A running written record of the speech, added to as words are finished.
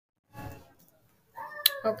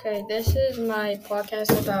Okay, this is my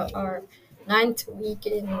podcast about our ninth week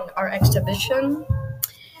in our exhibition.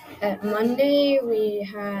 At Monday, we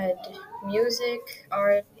had music,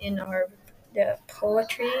 art in our the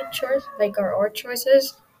poetry choice, like our art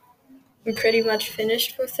choices. We pretty much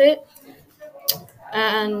finished with it,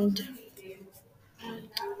 and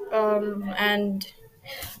and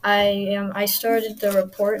I started the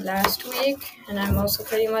report last week, and I'm also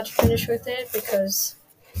pretty much finished with it because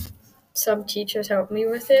some teachers helped me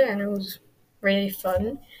with it, and it was really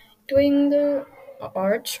fun doing the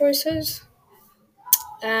art choices.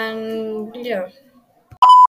 And yeah.